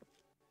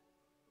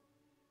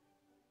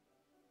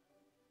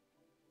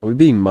 Are we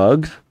being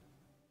mugged?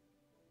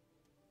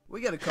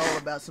 We got a call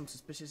about some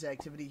suspicious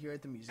activity here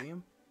at the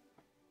museum.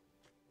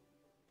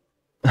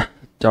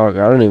 Dog,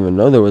 I don't even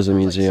know there was a Like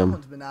museum.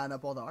 someone's been eyeing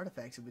up all the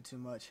artifacts a bit too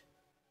much.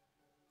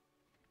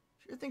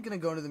 If you're thinking of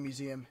going to the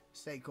museum,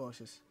 stay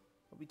cautious.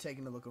 I'll be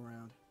taking a look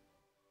around.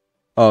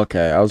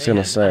 Okay, I was gonna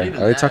Man, say, not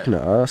even are they that. talking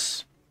to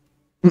us?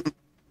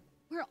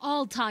 We're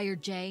all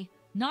tired, Jay.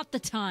 Not the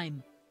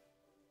time.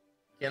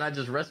 Can I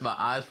just rest my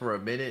eyes for a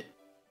minute?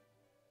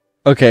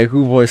 Okay,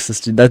 who voiced this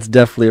dude? That's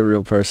definitely a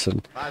real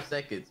person. 5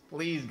 seconds,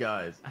 please,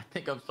 guys. I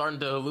think I'm starting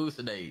to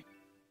hallucinate.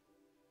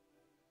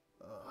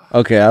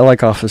 Okay, I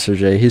like Officer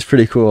J. He's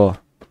pretty cool.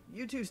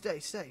 You two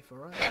stay safe,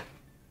 alright?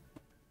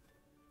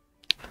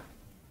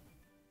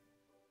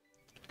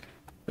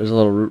 There's a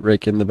little root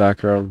rake in the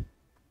background.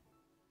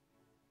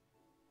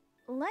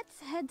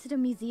 Let's head to the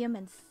museum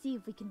and see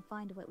if we can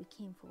find what we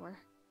came for.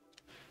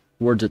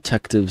 We're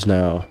detectives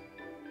now.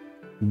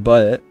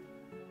 But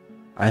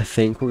I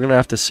think we're gonna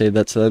have to save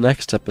that to the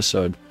next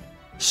episode.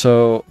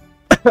 So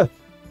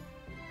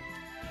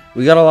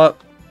we got a lot.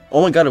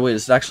 Oh my god, wait,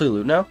 is it actually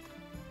loot now?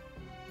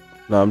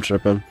 No, I'm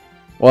tripping.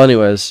 Well,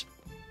 anyways,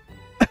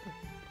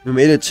 we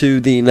made it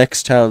to the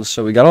next town,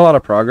 so we got a lot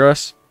of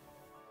progress.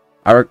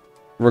 I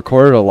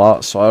recorded a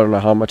lot, so I don't know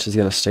how much is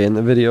gonna stay in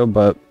the video,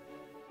 but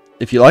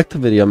if you liked the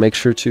video, make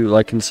sure to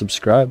like and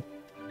subscribe,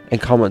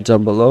 and comment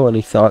down below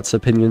any thoughts,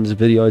 opinions,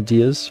 video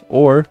ideas,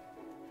 or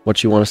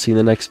what you want to see in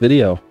the next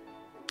video.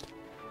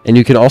 And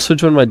you can also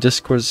join my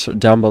Discord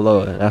down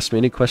below and ask me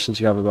any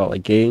questions you have about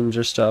like games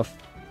or stuff,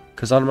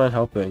 because I don't mind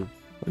helping.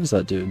 What is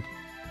that dude?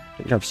 I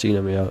think I've seen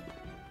him yet.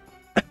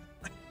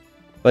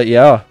 But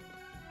yeah,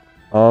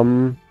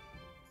 I'll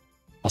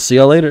see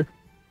y'all later.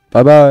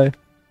 Bye bye.